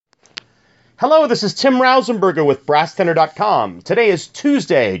Hello, this is Tim Rausenberger with BrassTenor.com. Today is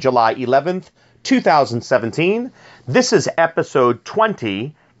Tuesday, July 11th, 2017. This is episode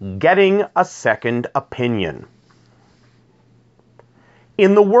 20, Getting a Second Opinion.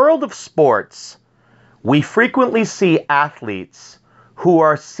 In the world of sports, we frequently see athletes who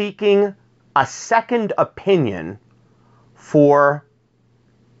are seeking a second opinion for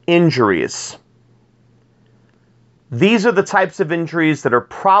injuries. These are the types of injuries that are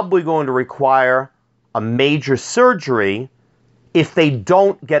probably going to require a major surgery if they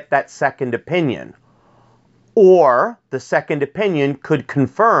don't get that second opinion. Or the second opinion could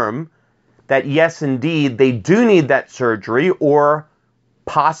confirm that yes, indeed, they do need that surgery or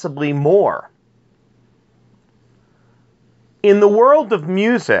possibly more. In the world of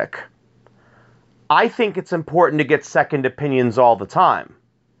music, I think it's important to get second opinions all the time.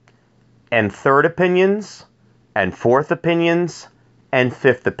 And third opinions, and fourth opinions, and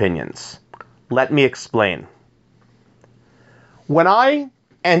fifth opinions. Let me explain. When I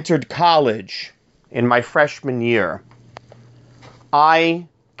entered college in my freshman year, I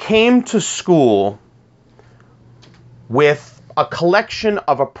came to school with a collection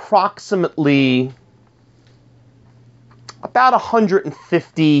of approximately about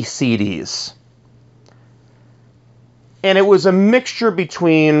 150 CDs. And it was a mixture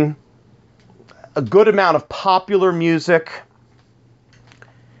between a good amount of popular music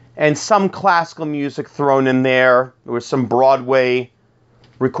and some classical music thrown in there. There were some Broadway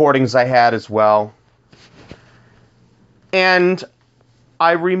recordings I had as well. And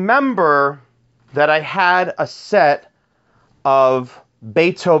I remember that I had a set of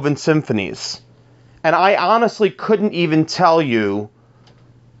Beethoven symphonies. And I honestly couldn't even tell you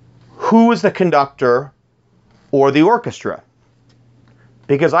who was the conductor or the orchestra,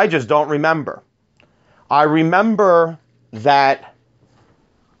 because I just don't remember. I remember that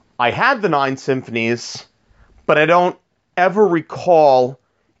I had the 9 symphonies, but I don't ever recall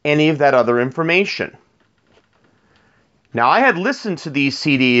any of that other information. Now, I had listened to these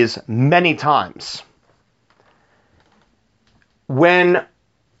CDs many times. When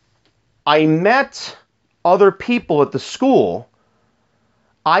I met other people at the school,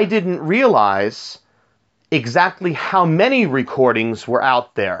 I didn't realize exactly how many recordings were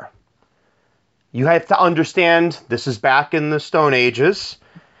out there. You have to understand, this is back in the Stone Ages,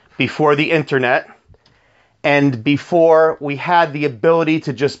 before the internet, and before we had the ability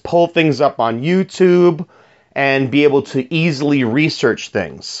to just pull things up on YouTube and be able to easily research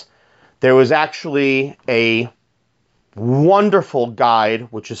things. There was actually a wonderful guide,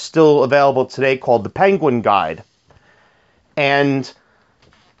 which is still available today, called the Penguin Guide. And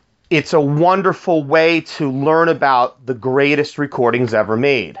it's a wonderful way to learn about the greatest recordings ever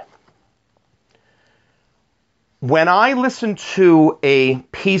made. When I listen to a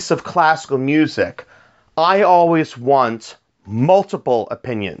piece of classical music, I always want multiple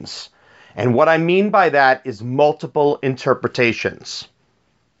opinions. And what I mean by that is multiple interpretations.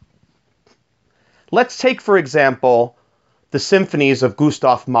 Let's take, for example, the symphonies of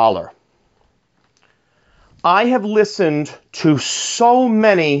Gustav Mahler. I have listened to so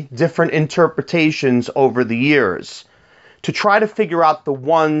many different interpretations over the years to try to figure out the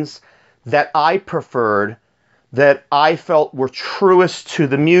ones that I preferred, that I felt were truest to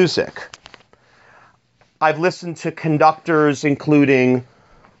the music. I've listened to conductors including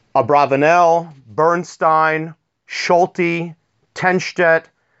Abravanel, Bernstein, Schulte, Tenstedt,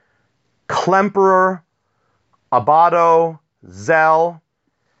 Klemperer, Abbado, Zell,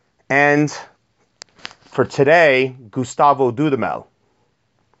 and for today, Gustavo Dudamel.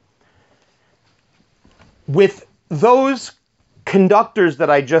 With those conductors that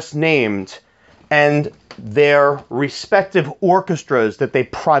I just named and their respective orchestras that they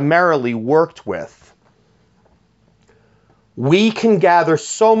primarily worked with, we can gather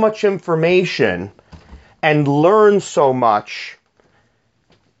so much information and learn so much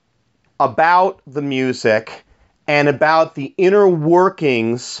about the music and about the inner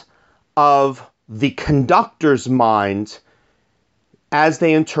workings of the conductor's mind as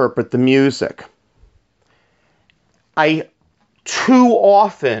they interpret the music. I too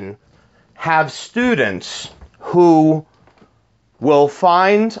often have students who will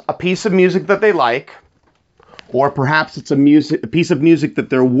find a piece of music that they like, or perhaps it's a piece of music that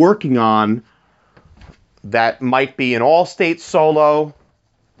they're working on that might be an all-state solo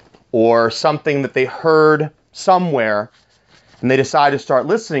or something that they heard somewhere, and they decide to start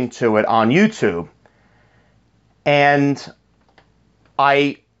listening to it on YouTube. And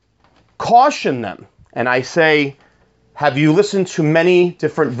I caution them, and I say, have you listened to many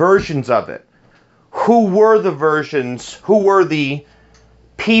different versions of it? Who were the versions? Who were the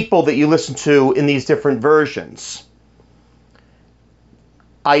people that you listen to in these different versions.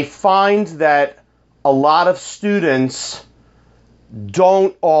 I find that a lot of students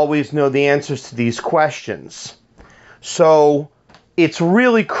don't always know the answers to these questions. So it's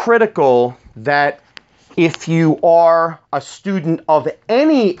really critical that if you are a student of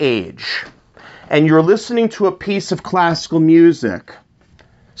any age and you're listening to a piece of classical music,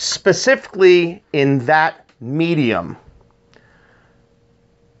 specifically in that medium,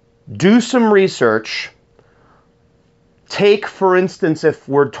 do some research. Take, for instance, if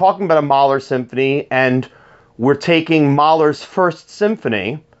we're talking about a Mahler symphony and we're taking Mahler's First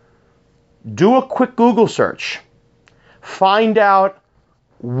Symphony, do a quick Google search. Find out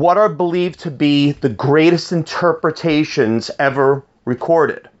what are believed to be the greatest interpretations ever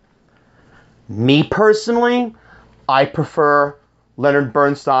recorded. Me personally, I prefer Leonard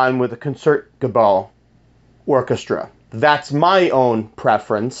Bernstein with a Concertgebouw orchestra. That's my own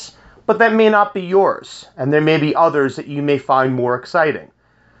preference, but that may not be yours, and there may be others that you may find more exciting.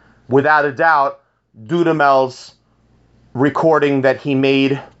 Without a doubt, Dudamel's recording that he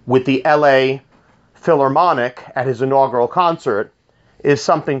made with the LA Philharmonic at his inaugural concert is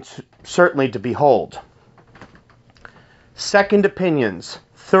something certainly to behold. Second opinions,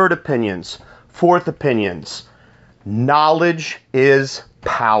 third opinions, fourth opinions. Knowledge is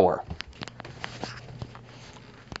power.